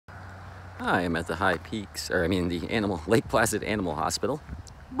I am at the High Peaks, or I mean the Lake Placid Animal Hospital.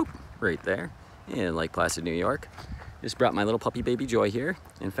 Boop, right there in Lake Placid, New York. Just brought my little puppy baby Joy here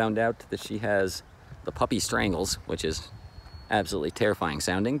and found out that she has the puppy strangles, which is absolutely terrifying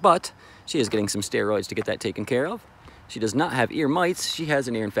sounding, but she is getting some steroids to get that taken care of. She does not have ear mites. She has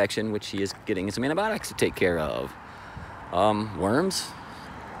an ear infection, which she is getting some antibiotics to take care of. Worms,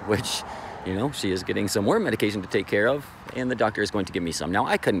 which, you know, she is getting some worm medication to take care of, and the doctor is going to give me some. Now,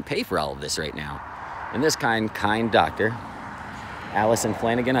 I couldn't pay for all of this right now. And this kind doctor, Allison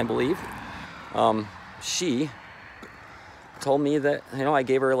Flanagan, I believe, she told me that, you know, I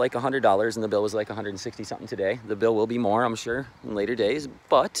gave her like $100 and the bill was like 160 something today. The bill will be more, I'm sure, in later days,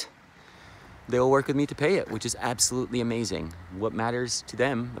 but they'll work with me to pay it, which is absolutely amazing. What matters to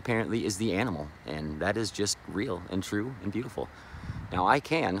them, apparently, is the animal, and that is just real and true and beautiful. Now, I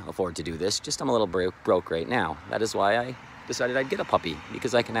can afford to do this, just I'm a little broke right now. That is why I decided I'd get a puppy,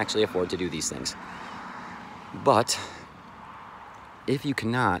 because I can actually afford to do these things. But if you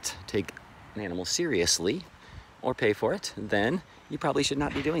cannot take an animal seriously or pay for it, then you probably should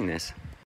not be doing this.